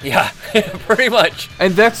sane. Yeah, pretty much.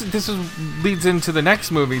 And leads into the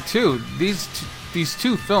next movie too. These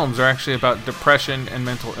two films are actually about depression and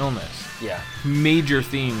mental illness. Yeah. Major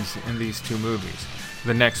themes in these two movies.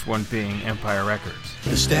 The next one being Empire Records.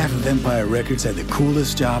 The staff of Empire Records had the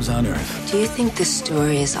coolest jobs on earth. Do you think the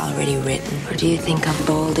story is already written, or do you think a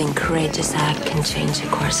bold and courageous act can change the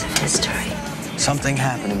course of history? Something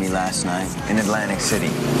happened to me last night in Atlantic City.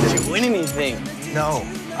 Did you win anything? No,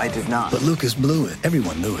 I did not. But Lucas blew it.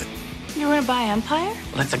 Everyone knew it. You want to buy Empire?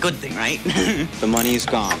 Well, that's a good thing, right? The money is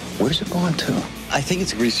gone. Where's it going to? I think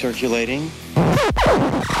it's recirculating.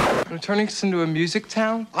 We're turning us into a music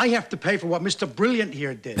town? I have to pay for what Mr. Brilliant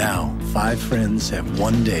here did. Now, 5 friends have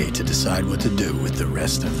one day to decide what to do with the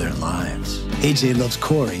rest of their lives. AJ loves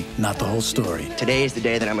Corey, not the whole story. Today is the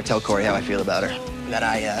day that I'm gonna tell Corey how I feel about her. That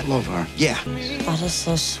I, love her. Yeah. That is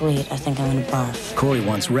so sweet. I think I'm gonna barf. Corey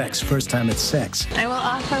wants Rex first time at sex. I will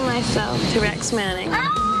offer myself to Rex Manning.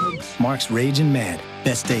 Mark's raging mad.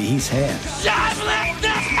 Best day he's had.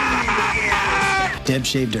 Deb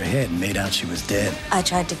shaved her head and made out she was dead. I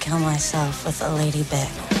tried to kill myself with a lady bit.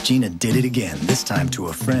 Gina did it again, this time to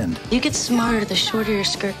a friend. You get smarter the shorter your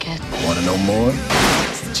skirt gets. Want to know more?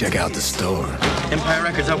 Check out the store. Empire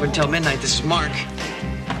Records open until midnight. This is Mark.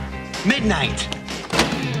 Midnight.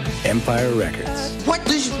 Empire Records. What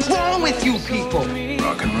is wrong with you people?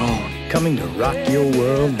 Rock and roll. Coming to rock your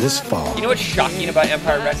world this fall. You know what's shocking about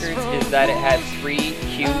Empire Records is that it had 3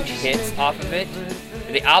 huge hits off of it.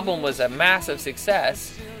 The album was a massive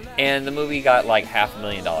success, and the movie got like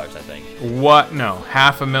 $500,000, I think. What? No,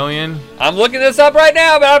 $500,000? I'm looking this up right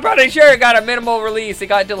now, but I'm pretty sure it got a minimal release. It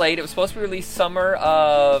got delayed. It was supposed to be released summer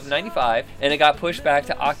of 95, and it got pushed back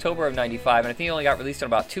to October of 95, and I think it only got released on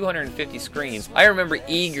about 250 screens. I remember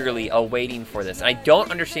eagerly awaiting for this, and I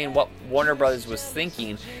don't understand what Warner Brothers was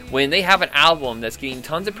thinking when they have an album that's getting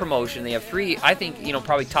tons of promotion. They have 3, I think,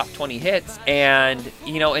 probably top 20 hits, and,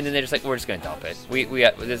 and then they're just like, we're just going to dump it.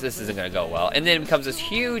 This isn't going to go well. And then it becomes this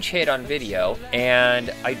huge huge hit on video,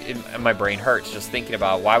 and my brain hurts just thinking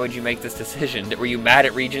about why would you make this decision? Were you mad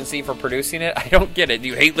at Regency for producing it? I don't get it. Do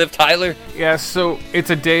you hate Liv Tyler? Yeah, so it's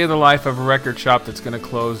a day in the life of a record shop that's going to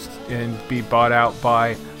close and be bought out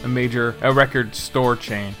by a record store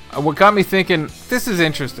chain. What got me thinking, this is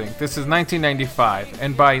interesting. This is 1995,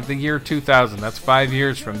 and by the year 2000, that's 5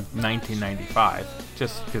 years from 1995,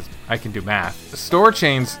 just because I can do math. The store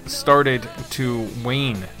chains started to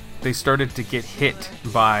wane. They started to get hit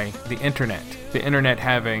by the internet. The internet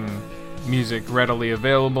having music readily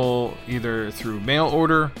available either through mail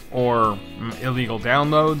order or illegal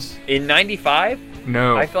downloads. In 95?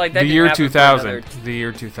 No, I feel like that the didn't year happen 2000. The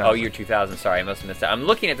year 2000. Oh, year 2000. Sorry, I must have missed that. I'm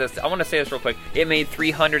looking at this. I want to say this real quick. It made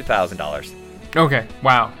 $300,000. Okay,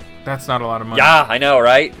 wow. That's not a lot of money. Yeah, I know,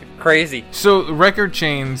 right? Crazy. So record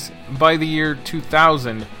chains, by the year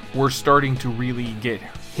 2000, were starting to really get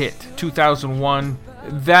hit. 2001,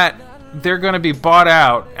 that they're going to be bought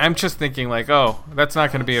out. I'm just thinking like, oh, that's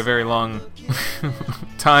not going to be a very long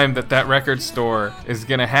time that record store is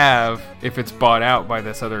going to have if it's bought out by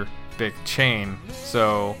this other big chain.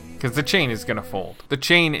 So, because the chain is going to fold. The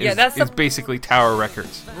chain is basically Tower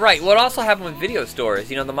Records. Right. What also happened with video stores,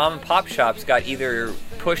 the mom and pop shops got either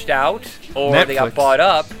pushed out or Netflix. They got bought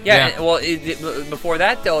up. Yeah. Well, before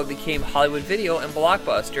that, though, it became Hollywood Video and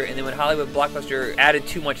Blockbuster. And then when Hollywood and Blockbuster added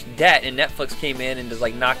too much debt and Netflix came in and just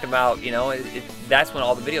like knocked them out, that's when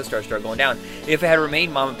all the video stores started going down. If it had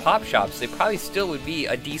remained mom and pop shops, they probably still would be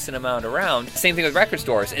a decent amount around. Same thing with record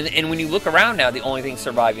stores. And when you look around now, the only things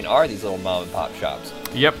surviving are these little mom and pop shops.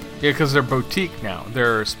 Yep. Yeah, because they're boutique now.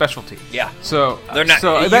 They're specialty. Yeah. So they're not.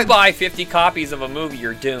 So you buy 50 copies of a movie,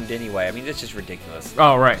 you're doomed anyway. I mean, that's just ridiculous.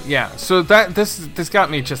 Oh right, yeah. So this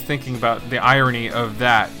got me just thinking about the irony of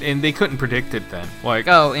that, and they couldn't predict it then. Like,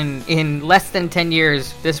 oh, in less than 10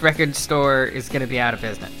 years, this record store is going to be out of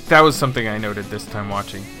business. That was something I noted this time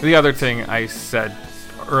watching. The other thing I said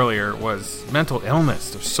earlier was mental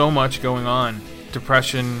illness. There's so much going on: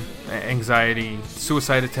 depression, anxiety,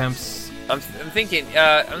 suicide attempts. I'm thinking.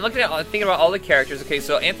 I'm thinking about all the characters. Okay,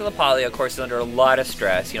 so Anthony LaPaglia, of course, is under a lot of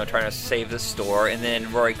stress. Trying to save the store, and then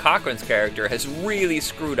Rory Cochran's character has really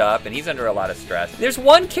screwed up, and he's under a lot of stress. There's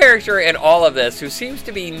one character in all of this who seems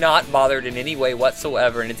to be not bothered in any way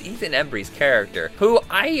whatsoever, and it's Ethan Embry's character, who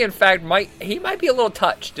in fact might be a little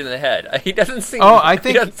touched in the head. He doesn't seem.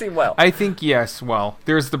 He doesn't seem well. I think yes. Well,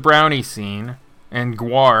 there's the brownie scene, and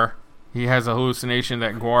Gwar. He has a hallucination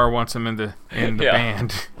that Gwar wants him in the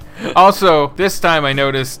band. Also, this time I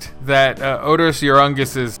noticed that Otis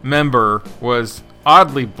Urungus's member was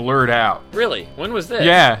oddly blurred out. Really? When was this?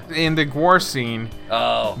 Yeah, in the Gwar scene.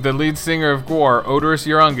 Oh. The lead singer of Gwar, Otis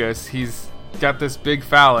Urungus, he's got this big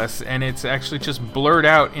phallus, and it's actually just blurred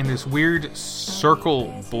out in this weird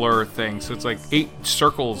circle blur thing. So it's like 8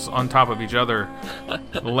 circles on top of each other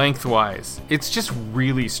lengthwise. It's just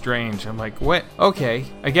really strange. I'm like, what? Okay,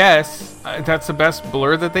 I guess that's the best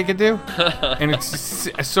blur that they could do. And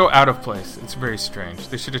it's so out of place. It's very strange.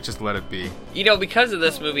 They should have just let it be. Because of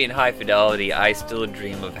this movie in High Fidelity, I still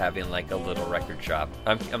dream of having like a little record shop.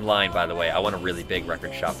 I'm lying, by the way. I want a really big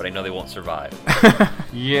record shop, but I know they won't survive.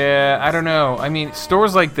 Yeah, I don't know. I mean,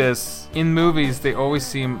 stores like this, in movies, they always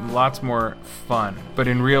seem lots more fun. But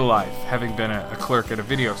in real life, having been a clerk at a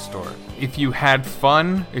video store, if you had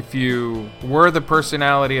fun, if you were the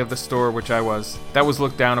personality of the store, which I was, that was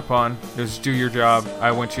looked down upon. Just do your job.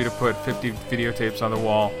 I want you to put 50 videotapes on the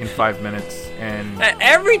wall in 5 minutes. And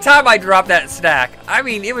every time I dropped that stack, I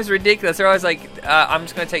mean, it was ridiculous. They're always like, I'm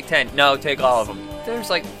just going to take 10. No, take all of them.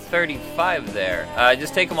 There's like 35 there.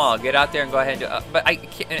 Just take them all. Get out there and go ahead and do it. But I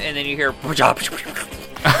can't, and then you hear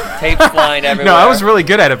tapes flying everywhere. No, I was really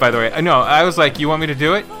good at it, by the way. No, I was like, you want me to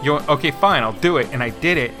do it? Okay, fine, I'll do it. And I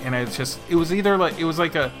did it. And it was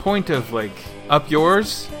like a point of like, up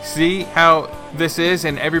yours, see how this is,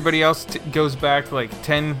 and everybody else goes back like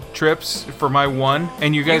 10 trips for my one,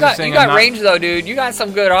 and you guys are saying you got range though, dude. You got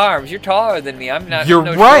some good arms. You're taller than me. I'm not. You're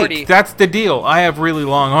no right. Shorty. That's the deal. I have really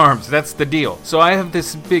long arms. That's the deal. So I have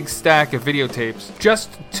this big stack of videotapes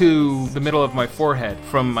just to the middle of my forehead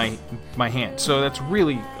from my hand. So that's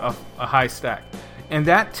really a high stack, and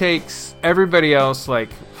that takes everybody else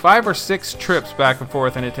like 5 or 6 trips back and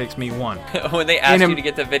forth, and it takes me 1. When they asked you to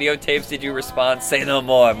get the videotapes, did you respond, "Say no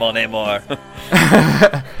more, mon amour"?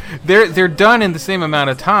 They're done in the same amount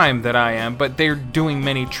of time that I am, but they're doing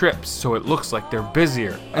many trips, so it looks like they're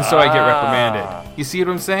busier, and so I get reprimanded. You see what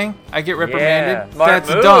I'm saying? I get reprimanded. Yeah, That's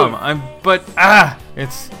dumb.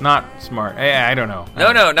 It's not smart. I don't know.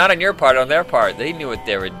 No, not on your part. On their part, they knew what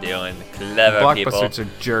they were doing. Clever people. Blockbuster's a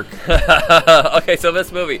jerk. Okay, so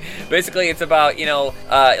this movie, basically, it's about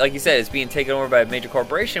like you said, it's being taken over by a major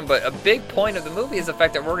corporation. But a big point of the movie is the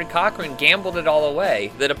fact that Rory Cochrane gambled it all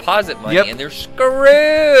away, the deposit money, and they're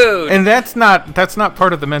screwed. And that's not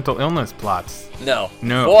part of the mental illness plots. No.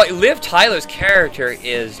 Boy, Liv Tyler's character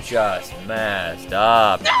is just messed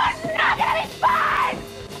up. No, it's not gonna be fun!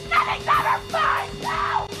 Nothing's ever fun! No!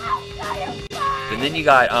 I'll tell you fun! And then you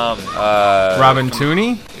got, Robin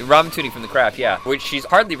Tooney? Robin Tooney from The Craft, yeah. Which she's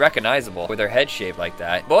hardly recognizable with her head shaved like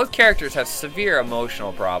that. Both characters have severe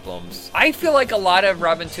emotional problems. I feel like a lot of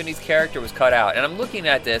Robin Tooney's character was cut out. And I'm looking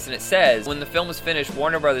at this, and it says, when the film was finished,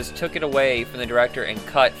 Warner Brothers took it away from the director and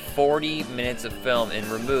cut 40 minutes of film and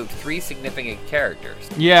removed 3 significant characters.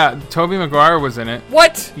 Yeah, Tobey Maguire was in it.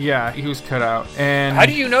 What? Yeah, he was cut out. And how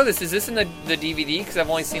did you know this? Is this in the DVD? Because I've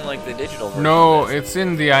only seen like the digital version. No, it's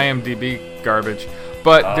in the IMDb garbage.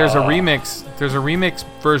 But there's a remix. There's a remix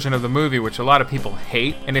version of the movie which a lot of people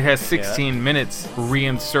hate, and it has 16 minutes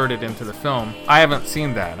reinserted into the film. I haven't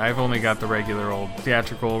seen that. I've only got the regular old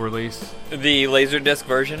theatrical release. The Laserdisc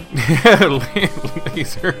version?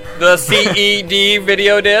 Laser. The CED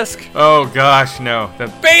video disc? Oh gosh, no.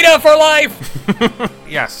 Beta for life!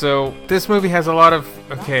 Yeah, so this movie has a lot of...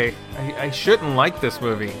 Okay, I shouldn't like this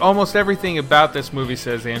movie. Almost everything about this movie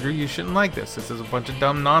says, Andrew, you shouldn't like this. This is a bunch of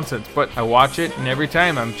dumb nonsense. But I watch it, and every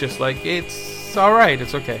time I'm just like, it's alright,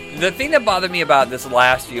 it's okay. The thing that bothered me about this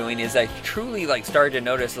last viewing is I truly started to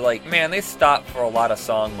notice, man, they stopped for a lot of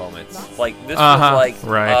song moments. Like, this was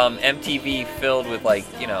MTV filled with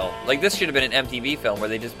this should have been an MTV film where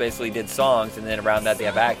they just basically did songs, and then around that they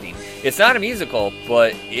have acting. It's not a musical,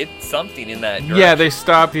 but it's something in that direction. Yeah, they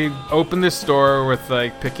stopped. You open this store with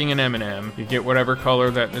picking an M&M. You get whatever color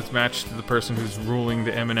that is matched to the person who's ruling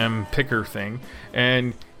the M&M picker thing,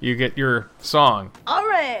 and you get your song.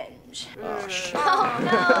 Orange. Oh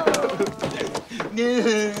no.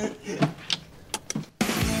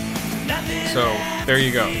 So there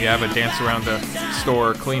you go. You have a dance around the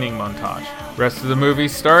store cleaning montage. Rest of the movie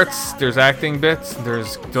starts. There's acting bits.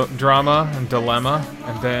 There's drama and dilemma,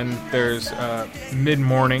 and then there's a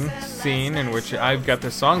mid-morning scene in which I've got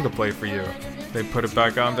this song to play for you. They put it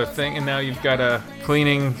back on the thing, and now you've got a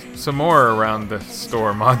cleaning some more around the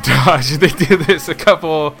store montage. They did this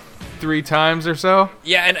 3 times or so.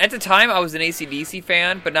 Yeah, and at the time I was an AC/DC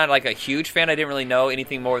fan, but not a huge fan. I didn't really know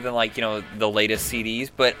anything more than the latest CDs,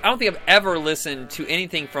 but I don't think I've ever listened to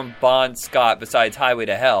anything from Bon Scott besides Highway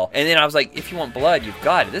to Hell. And then I was like, If You Want Blood, You've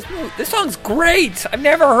Got It. This song's great. I've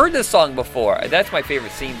never heard this song before. That's my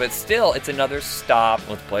favorite scene, but still, it's another stop.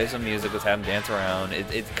 Let's play some music. Let's have them dance around.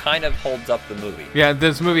 It kind of holds up the movie. Yeah,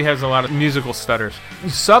 this movie has a lot of musical stutters.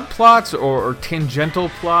 Subplots or tangential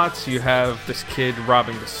plots. You have this kid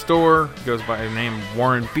robbing the store. Goes by the name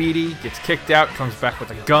Warren Beatty, gets kicked out, comes back with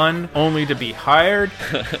a gun, only to be hired.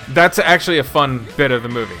 That's actually a fun bit of the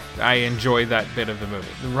movie. I enjoy that bit of the movie.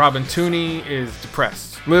 Robin Tooney is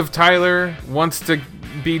depressed. Liv Tyler wants to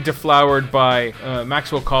be deflowered by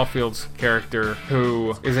Maxwell Caulfield's character,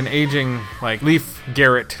 who is an aging Leif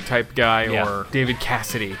Garrett type guy, or David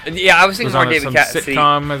Cassidy. Yeah, I was thinking more David Cassidy.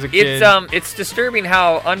 Sitcom as a kid. It's disturbing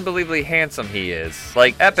how unbelievably handsome he is.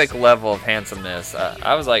 Epic level of handsomeness.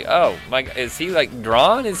 I was like, oh my, is he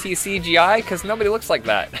drawn? Is he CGI? Because nobody looks like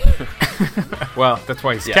that. Well, that's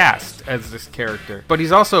why he's cast as this character. But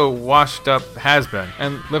he's also washed up has-been.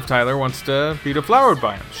 And Liv Tyler wants to be deflowered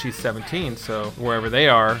by him. She's 17, so wherever they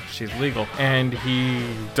are, she's legal. And he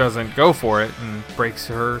doesn't go for it and breaks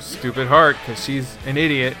her stupid heart because she's an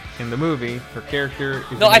idiot in the movie. Her character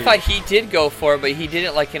is I thought he did go for it, but he did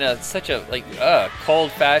it in such a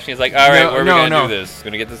cold fashion. He's like, all right, where are we going to do this?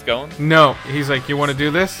 Going to get this going? No. He's like, you want to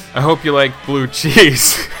do this? I hope you like blue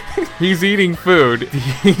cheese. He's eating food.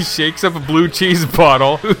 He shakes up a blue cheese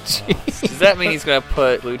bottle. Blue cheese. Does that mean he's going to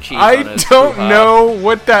put blue cheese on his don't know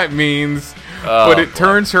what that means. But it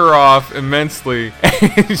turns her off immensely,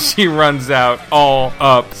 and she runs out all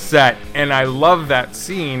upset. And I love that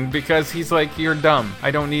scene because he's like, you're dumb.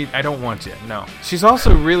 I don't want you. No. She's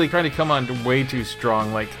also really trying to come on way too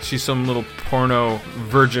strong. She's some little porno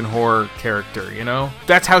virgin whore character, you know?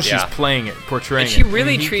 That's how she's playing it, portraying it. And she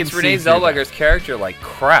really treats Renee Zellweger's character like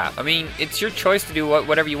crap. I mean, it's your choice to do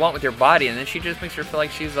whatever you want with your body, and then she just makes her feel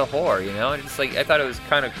like she's a whore, you know? And it's I thought it was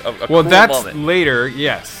kind of a cool moment. Well, that's later,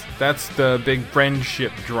 yes. That's the big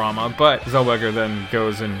friendship drama, but Zellweger then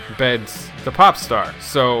goes and beds the pop star.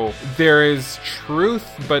 So there is truth,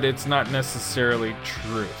 but it's not necessarily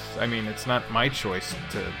truth. I mean, it's not my choice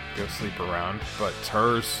to go sleep around, but it's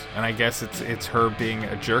hers. And I guess it's her being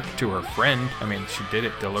a jerk to her friend. I mean, she did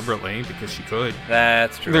it deliberately because she could.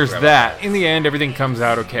 That's true. There's that. In the end, everything comes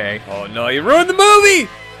out okay. Oh no, you ruined the movie!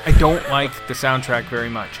 I don't like the soundtrack very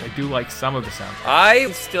much. I do like some of the soundtrack. I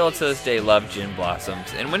still to this day love Gin Blossoms,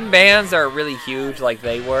 and when bands are really huge like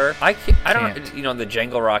they were, I don't, you know, the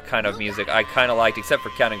jangle rock kind of music I kind of liked, except for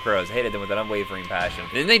Counting Crows. I hated them with an unwavering passion.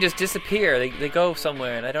 And then they just disappear. They go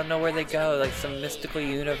somewhere, and I don't know where they go, like some mystical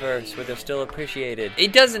universe where they're still appreciated.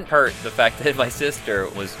 It doesn't hurt the fact that my sister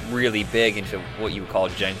was really big into what you would call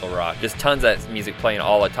jangle rock. Just tons of music playing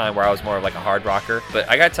all the time, where I was more of like a hard rocker. But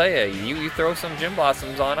I gotta tell you, you throw some Gin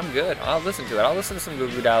Blossoms on, I'm good. I'll listen to it. I'll listen to some Goo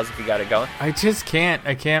Goo Dolls if you got it going. I just can't.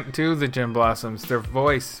 I can't do the Gin Blossoms. Their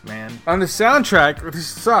voice, man. On the soundtrack, this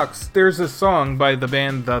sucks. There's a song by the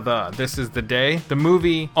band The. This Is the Day. The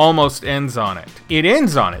movie almost ends on it. It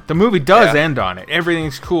ends on it. The movie does end on it.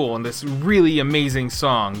 Everything's cool, and this really amazing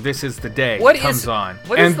song, This Is the Day, comes on.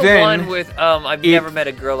 What is the one with I've never met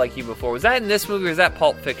a girl like you before? Was that in this movie or is that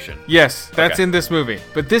Pulp Fiction? Yes, that's in this movie.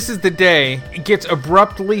 But This Is the Day, it gets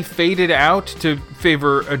abruptly faded out to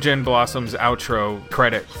favor a Gin Blossoms outro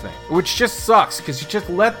credit thing, which just sucks because you just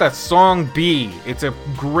let that song be. It's a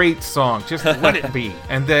great song. Just let it be.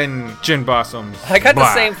 And then Gin Blossoms. I got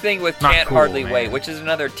the same thing with Not Can't cool, Hardly man. Wait, which is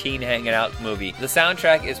another teen hanging out movie. The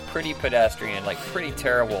soundtrack is pretty pedestrian, like pretty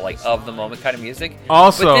terrible, like of the moment kind of music.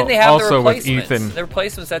 Also, but then they have also the with replacements. Ethan. The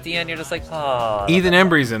replacements at the end, you're just like, ah. Ethan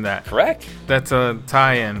Embry's in that. Correct. That's a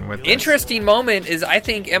tie-in with this. Interesting moment is I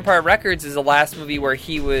think Empire Records is the last movie where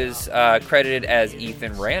he was credited as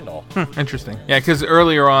Ethan Randall. Interesting. Yeah, because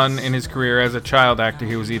earlier on in his career as a child actor,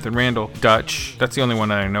 he was Ethan Randall. Dutch. That's the only one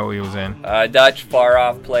that I know he was in. Dutch, Far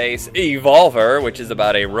Off Place, Evolver, which is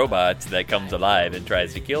about a robot that comes alive and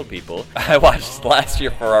tries to kill people. I watched last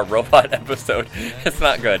year for our robot episode. It's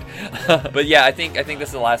not good. But yeah, I think this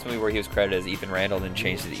is the last movie where he was credited as Ethan Randall and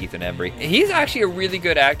changed to Ethan Embry. He's actually a really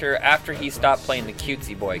good actor after he stopped playing the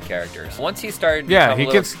cutesy boy characters. Once he started becoming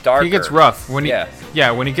a little darker. He gets rough. When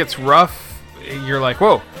he gets rough, you're like,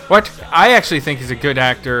 whoa, what? I actually think he's a good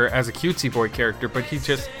actor as a cutesy boy character, but he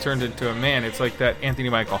just turned into a man. It's like that Anthony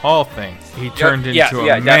Michael Hall thing. He turned into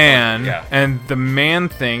a man, and the man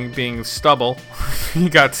thing being stubble. He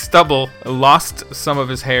got stubble, lost some of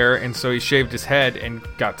his hair, and so he shaved his head and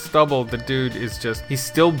got stubble. The dude is just, he's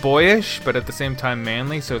still boyish, but at the same time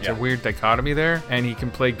manly, so it's a weird dichotomy there, and he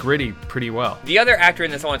can play gritty pretty well. The other actor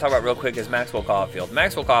in this I want to talk about real quick is Maxwell Caulfield.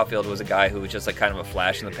 Maxwell Caulfield was a guy who was just like kind of a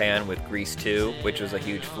flash in the pan with Grease 2, which was a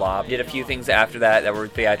huge flop. Did a few things after that were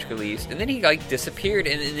theatrically released, and then he like disappeared,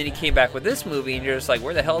 and then he came back with this movie, and you're just like,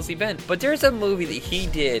 where the hell has he been? But there's a movie that he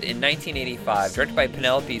did in 1985, directed by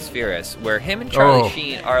Penelope Spheris, where him and Charlie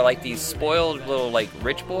Sheen are like these spoiled little like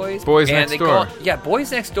rich boys. Boys Next Door.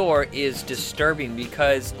 Boys Next Door is disturbing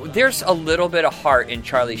because there's a little bit of heart in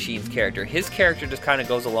Charlie Sheen's character. His character just kind of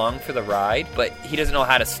goes along for the ride, but he doesn't know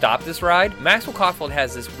how to stop this ride. Maxwell Caulfield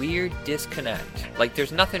has this weird disconnect. Like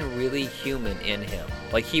there's nothing really human in him.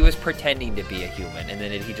 Like he was pretending to be a human, and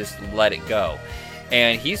then he just let it go.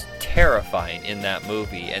 And he's terrifying in that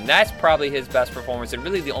movie. And that's probably his best performance, and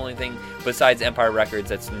really the only thing besides Empire Records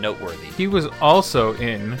that's noteworthy. He was also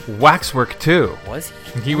in Waxwork 2. Was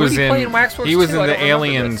he? He was in Waxwork 2? He was in the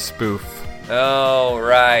Alien spoof. Oh,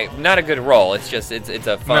 right. Not a good role. It's just, it's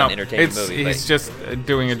a fun, entertaining movie. He's just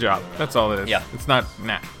doing a job. That's all it is. Yeah. It's not,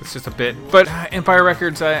 it's just a bit. But Empire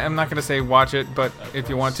Records, I'm not going to say watch it, but if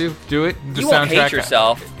you want to, do it. You won't hate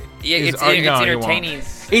yourself. Yeah, it's entertaining.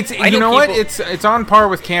 You know what? It's on par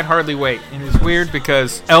with Can't Hardly Wait, and it's weird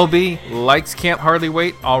because LB likes Can't Hardly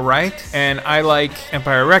Wait all right, and I like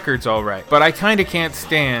Empire Records all right, but I kind of can't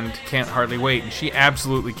stand Can't Hardly Wait, and she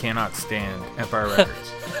absolutely cannot stand Empire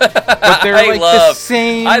Records. But they're the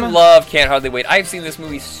same. I love Can't Hardly Wait. I've seen this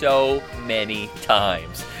movie so many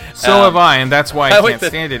times. So have I, and that's why I can't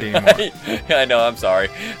stand it anymore. I know, I'm sorry.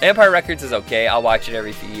 Empire Records is okay. I'll watch it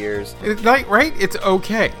every few years. Right? It's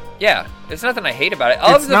okay. Yeah, there's nothing I hate about it.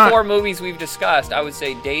 Of the 4 movies we've discussed, I would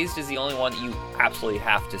say Dazed is the only one that you absolutely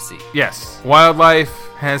have to see. Yes. Wildlife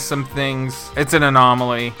has some things. It's an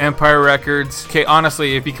anomaly. Empire Records. Okay,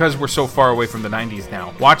 honestly, because we're so far away from the 90s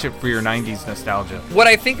now, watch it for your 90s nostalgia. What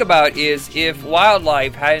I think about is if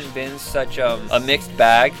Wildlife hadn't been such a mixed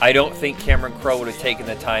bag, I don't think Cameron Crowe would have taken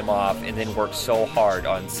the time off and then worked so hard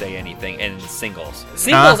on Say Anything and Singles.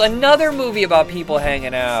 Singles, another movie about people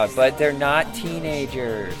hanging out, but they're not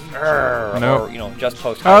teenagers. or just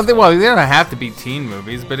post high school. Well, they don't have to be teen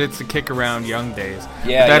movies, but it's a kick around young days.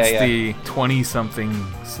 Yeah, that's the 20-something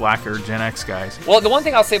slacker Gen X guys. Well, the one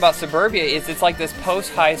thing I'll say about Suburbia is it's like this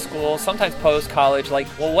post-high school, sometimes post-college, like,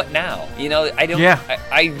 well, what now? I don't... Yeah.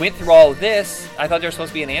 I went through all of this. I thought there was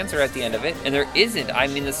supposed to be an answer at the end of it, and there isn't.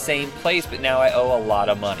 I'm in the same place, but now I owe a lot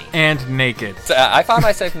of money. And naked. So I found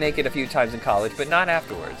myself naked a few times in college, but not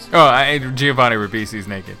afterwards. Giovanni Ribisi's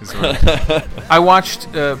naked. I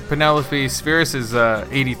watched Penelope Spheeris's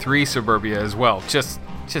 83 Suburbia as well, just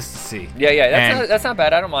to see. Yeah, that's not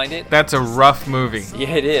bad. I don't mind it. That's a rough movie.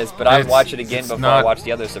 Yeah, it is, but I'd watch it again before I watch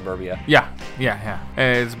the other Suburbia. Yeah.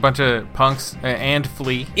 It's a bunch of punks and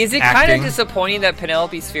Flea. Is it kind of disappointing that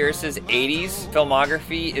Penelope Spheeris's 80s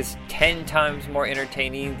filmography is 10 times more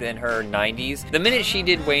entertaining than her 90s? The minute she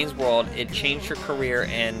did Wayne's World, it changed her career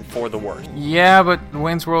and for the worse. Yeah, but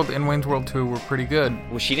Wayne's World and Wayne's World 2 were pretty good.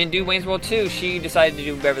 Well, she didn't do Wayne's World 2. She decided to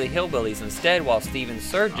do Beverly Hillbillies instead, while Steven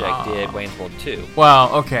Surjik did Wayne's World 2.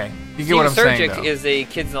 Well, okay. You get what I'm saying, Steven Surjik is a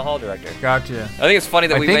Kids in the Hall director. Gotcha. I think it's funny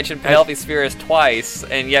that we mentioned Penelope Spheeris twice,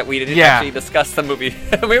 and yet we didn't actually discuss the movie.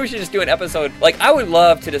 Maybe we should just do an episode. Like, I would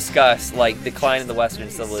love to discuss, like, Decline of the Western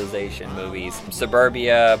Civilization movies,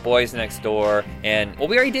 Suburbia, Boys Next Door, and, well,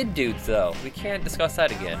 we already did Dudes, though. We can't discuss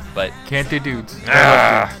that again, but... Can't do Dudes.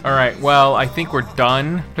 All right, well, I think we're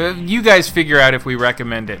done. You guys figure out if we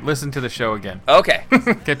recommend it. Listen to the show again. Okay.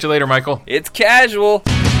 Catch you later, Michael. It's casual.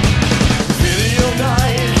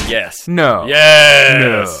 Yes. No.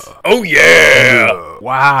 Yes. No. Oh, yeah. No.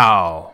 Wow.